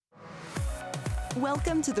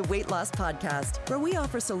Welcome to the Weight Loss Podcast, where we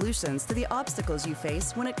offer solutions to the obstacles you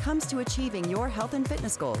face when it comes to achieving your health and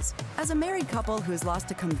fitness goals. As a married couple who's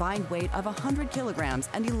lost a combined weight of 100 kilograms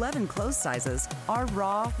and 11 clothes sizes, our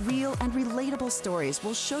raw, real, and relatable stories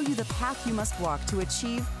will show you the path you must walk to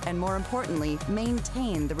achieve and, more importantly,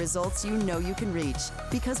 maintain the results you know you can reach.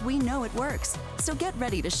 Because we know it works. So get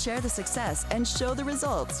ready to share the success and show the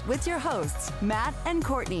results with your hosts, Matt and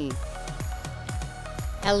Courtney.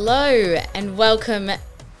 Hello and welcome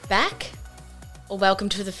back, or welcome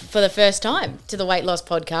to for the first time to the Weight Loss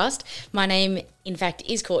Podcast. My name, in fact,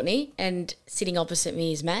 is Courtney, and sitting opposite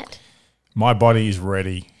me is Matt. My body is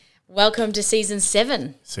ready. Welcome to Season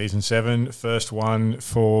 7. Season 7, first one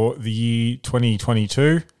for the year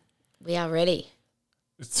 2022. We are ready.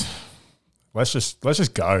 Let's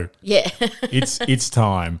just go. Yeah. It's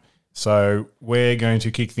time. So we're going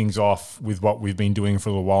to kick things off with what we've been doing for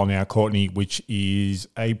a little while now, Courtney, which is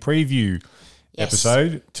a preview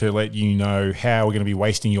episode to let you know how we're going to be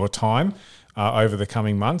wasting your time over the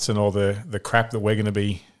coming months and all the crap that we're going to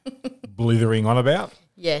be blithering on about.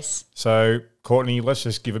 Yes. So, Courtney, let's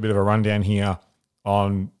just give a bit of a rundown here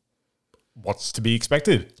on what's to be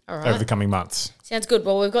expected over the coming months. Sounds good.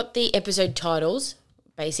 Well, we've got the episode titles,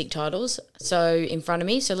 basic titles, so in front of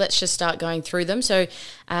me. So let's just start going through them. So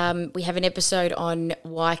we have an episode on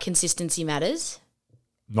why consistency matters.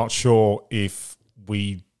 Not sure if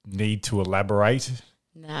we need to elaborate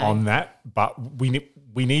on that, but we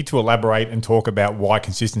need to elaborate and talk about why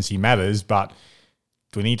consistency matters, but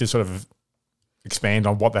do we need to sort of expand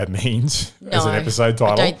on what that means as an episode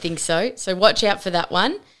title? I don't think so. So watch out for that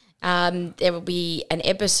one. There will be an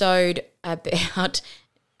episode about...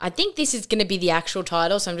 I think this is going to be the actual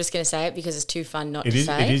title, so I'm just going to say it because it's too fun not to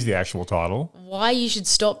say. It is the actual title. Why you should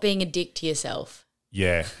stop being a dick to yourself.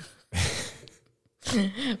 Yeah.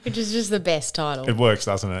 Which is just the best title. It works,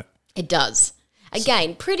 doesn't it? It does.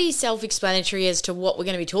 Again, pretty self-explanatory as to what we're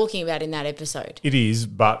going to be talking about in that episode. It is,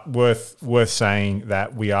 but worth saying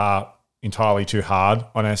that we are entirely too hard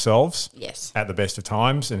on ourselves at the best of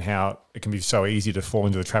times, and how it can be so easy to fall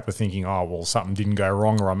into the trap of thinking, oh, well, something didn't go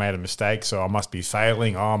wrong or I made a mistake, so I must be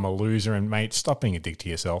failing. Oh, I'm a loser. And, mate, stop being a dick to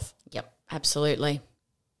yourself. Yep, absolutely.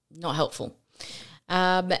 Not helpful.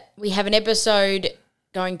 We have an episode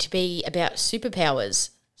going to be about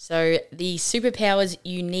superpowers. So the superpowers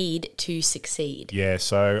you need to succeed. Yeah,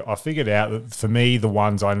 so I figured out that for me, the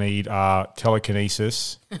ones I need are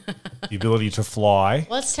telekinesis, the ability to fly.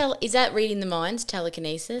 Is that reading the minds,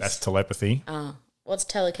 telekinesis? That's telepathy. What's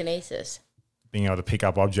telekinesis? Being able to pick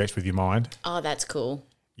up objects with your mind. Oh, that's cool.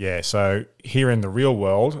 Yeah, so here in the real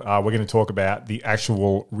world, we're going to talk about the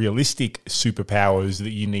actual realistic superpowers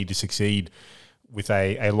that you need to succeed with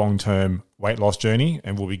a long-term weight loss journey,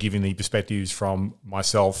 and we'll be giving the perspectives from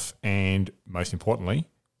myself and, most importantly,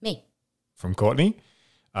 me, from Courtney,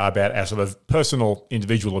 about our sort of personal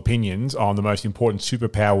individual opinions on the most important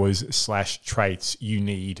superpowers / traits you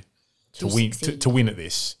need to win at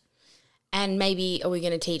this. And maybe are we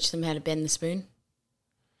going to teach them how to bend the spoon?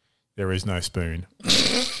 There is no spoon.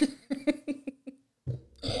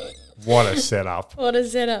 What a setup. What a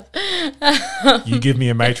setup. You give me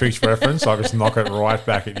a Matrix reference, I'll just knock it right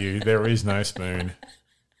back at you. There is no spoon.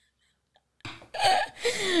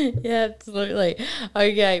 Yeah, absolutely.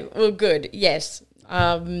 Okay, well, good. Yes.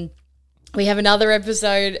 We have another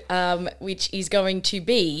episode which is going to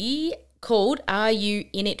be called Are You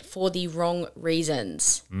In It For The Wrong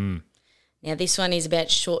Reasons? Now, this one is about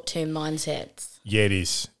short-term mindsets. Yeah, it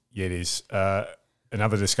is.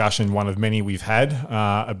 Another discussion, one of many we've had,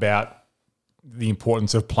 about the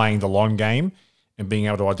importance of playing the long game and being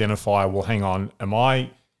able to identify, well, hang on, am I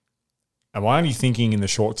only thinking in the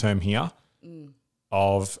short term here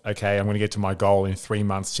of, okay, I'm going to get to my goal in 3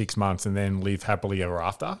 months, 6 months, and then live happily ever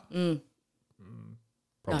after?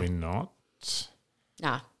 Probably not.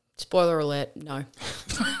 Nah, spoiler alert, no.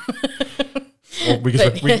 Well, we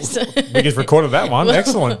just recorded that one.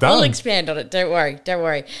 Excellent, done. We'll expand on it. Don't worry.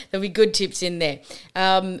 There'll be good tips in there.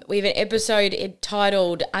 We have an episode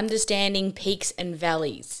entitled Understanding Peaks and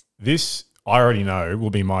Valleys. This, I already know, will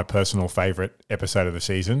be my personal favourite episode of the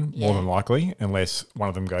season, more than likely, unless one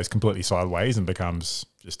of them goes completely sideways and becomes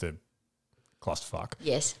just a clusterfuck.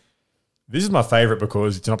 Yes. This is my favourite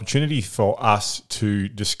because it's an opportunity for us to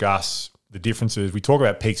discuss the differences. We talk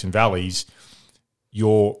about peaks and valleys,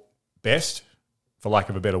 your best, for lack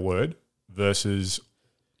of a better word, versus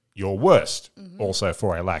your worst, also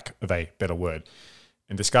for a lack of a better word,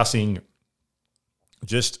 and discussing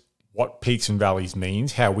just what peaks and valleys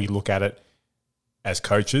means, how we look at it as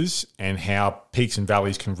coaches, and how peaks and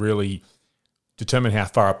valleys can really determine how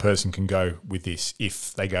far a person can go with this,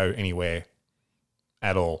 if they go anywhere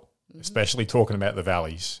at all. especially talking about the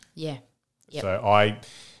valleys. Yeah. Yep. So I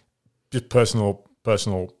just personal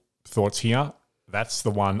thoughts here. That's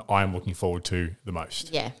the one I'm looking forward to the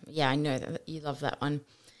most. Yeah, I know that you love that one.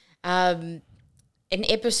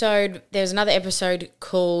 There's another episode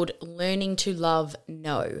called Learning to Love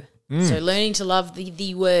No. So learning to love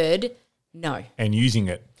the word no. And using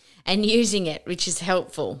it. Which is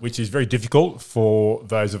helpful. Which is very difficult for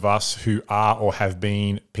those of us who are or have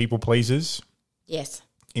been people pleasers. Yes.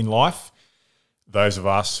 In life. Those of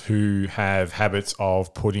us who have habits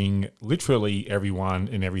of putting literally everyone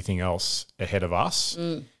and everything else ahead of us,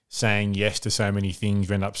 saying yes to so many things,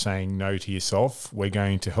 you end up saying no to yourself. We're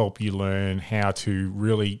going to help you learn how to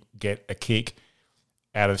really get a kick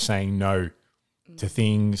out of saying no to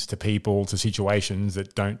things, to people, to situations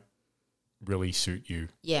that don't really suit you.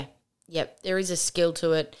 Yeah. Yep. There is a skill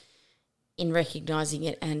to it in recognising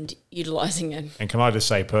it and utilising it. And can I just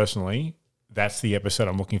say personally, that's the episode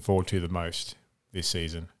I'm looking forward to the most this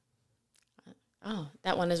season. Oh,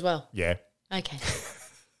 that one as well. Yeah. Okay.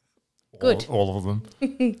 Good. All of them.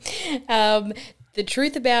 The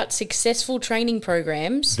truth about successful training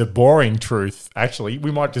programs. The boring truth. Actually,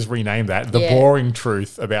 we might just rename that. The boring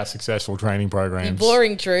truth about successful training programs. The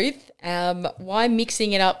boring truth. Why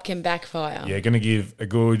mixing it up can backfire. Yeah, going to give a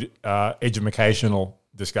good educational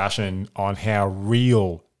discussion on how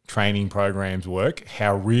real training programs work,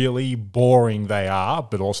 how really boring they are,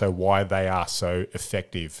 but also why they are so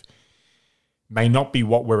effective. May not be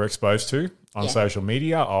what we're exposed to on social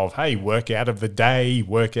media of, hey, workout of the day,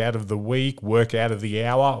 workout of the week, workout of the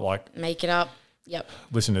hour. Like, make it up. Yep.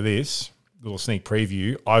 Listen to this little sneak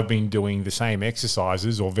preview. I've been doing the same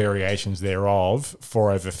exercises or variations thereof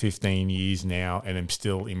for over 15 years now, and I'm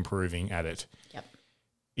still improving at it. Yep.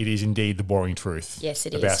 It is indeed the boring truth. Yes,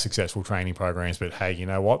 it about is. successful training programs. But hey, you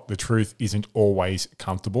know what? The truth isn't always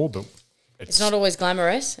comfortable, but it's not always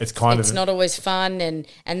glamorous. It's not always fun, and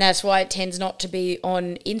that's why it tends not to be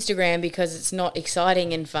on Instagram, because it's not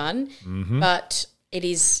exciting and fun. Mm-hmm. But it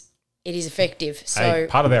is effective. So hey,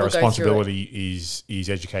 part of our responsibility is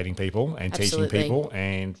educating people and teaching people,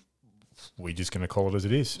 and we're just going to call it as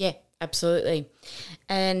it is. Yeah, absolutely.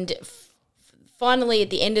 And finally, at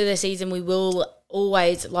the end of the season, we will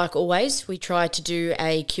always, we try to do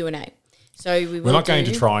a Q&A. So we're not going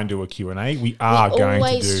to try and do a Q&A. We are going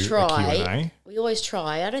to do a Q&A. We always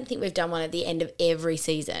try. I don't think we've done one at the end of every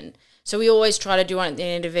season. So we always try to do one at the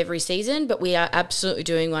end of every season, but we are absolutely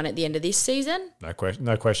doing one at the end of this season. No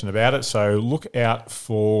question about it. So look out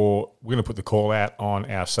for, we're going to put the call out on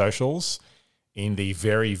our socials in the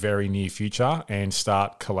very, very near future and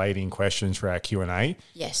start collating questions for our Q&A.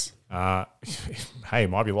 Yes. Hey, it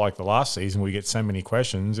might be like the last season. We get so many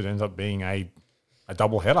questions, it ends up being a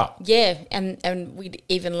double header. Yeah, and we'd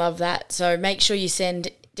even love that. So make sure you send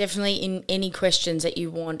definitely in any questions that you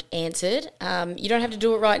want answered. You don't have to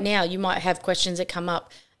do it right now. You might have questions that come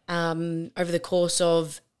up over the course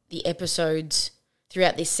of the episodes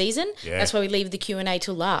throughout this season. Yeah. That's why we leave the Q&A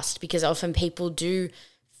till last, because often people do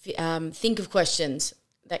think of questions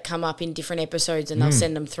that come up in different episodes and they'll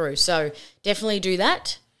send them through. So definitely do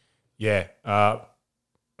that. Yeah.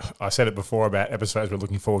 I said it before about episodes we're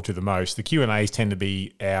looking forward to the most. The Q&As tend to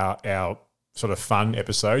be our sort of fun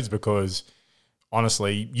episodes, because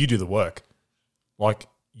honestly, you do the work. Like,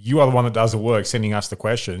 you are the one that does the work, sending us the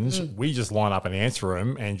questions. We just line up and answer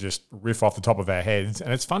them and just riff off the top of our heads,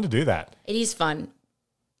 and it's fun to do that. It is fun.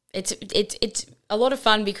 It's a lot of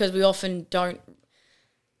fun, because we often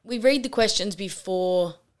we read the questions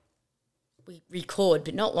before we record,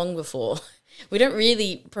 but not long before. We don't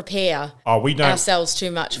really prepare ourselves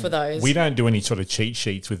too much for those. We don't do any sort of cheat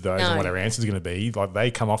sheets with those and what our answer is going to be. Like,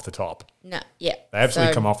 they come off the top. No, yeah. They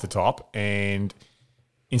absolutely come off the top. And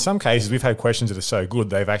in some cases, we've had questions that are so good,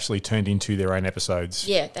 they've actually turned into their own episodes.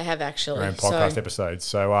 Yeah, they have actually. Their own podcast episodes.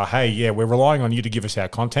 So, hey, yeah, we're relying on you to give us our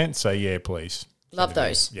content. So, yeah, please. Love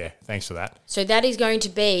those. Yeah, thanks for that. So that is going to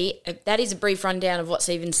be, that is a brief rundown of what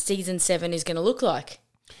season 7 is going to look like.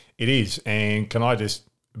 It is. And can I just,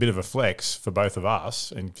 a bit of a flex for both of us,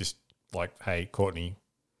 and just like, hey, Courtney,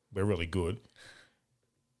 we're really good.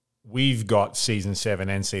 We've got season 7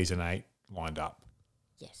 and season 8 lined up.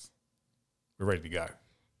 Yes. We're ready to go.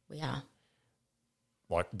 We are.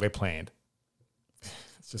 Like, we're planned.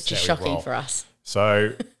 It's just shocking for us.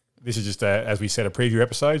 So this is just, as we said, a preview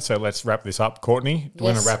episode. So let's wrap this up. Courtney,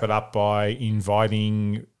 we're going to wrap it up by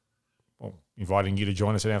inviting you to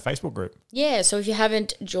join us in our Facebook group. Yeah, so if you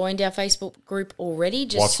haven't joined our Facebook group already,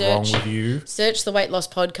 just What's wrong with you? Search the Weight Loss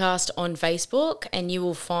Podcast on Facebook and you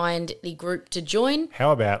will find the group to join.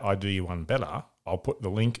 How about I do you one better? I'll put the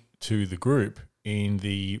link to the group in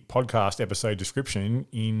the podcast episode description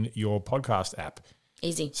in your podcast app.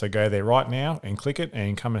 Easy. So go there right now and click it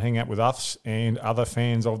and come and hang out with us and other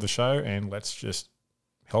fans of the show, and let's just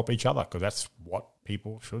help each other, because that's what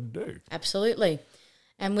people should do. Absolutely.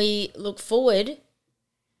 And we look forward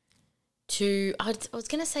to, I was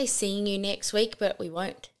going to say seeing you next week, but we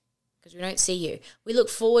won't, because we don't see you. We look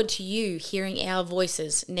forward to you hearing our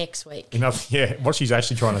voices next week. What she's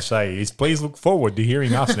actually trying to say is please look forward to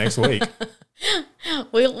hearing us next week.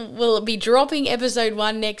 We'll be dropping episode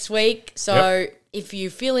 1 next week. So if you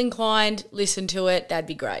feel inclined, listen to it. That'd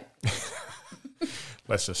be great.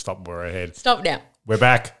 Let's just stop. We're ahead. Stop now. We're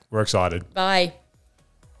back. We're excited. Bye.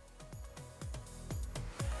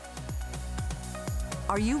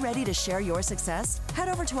 Are you ready to share your success? Head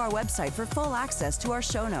over to our website for full access to our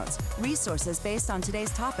show notes, resources based on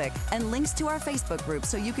today's topic, and links to our Facebook group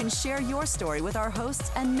so you can share your story with our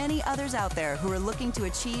hosts and many others out there who are looking to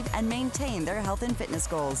achieve and maintain their health and fitness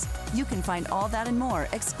goals. You can find all that and more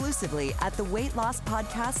exclusively at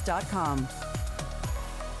theweightlosspodcast.com.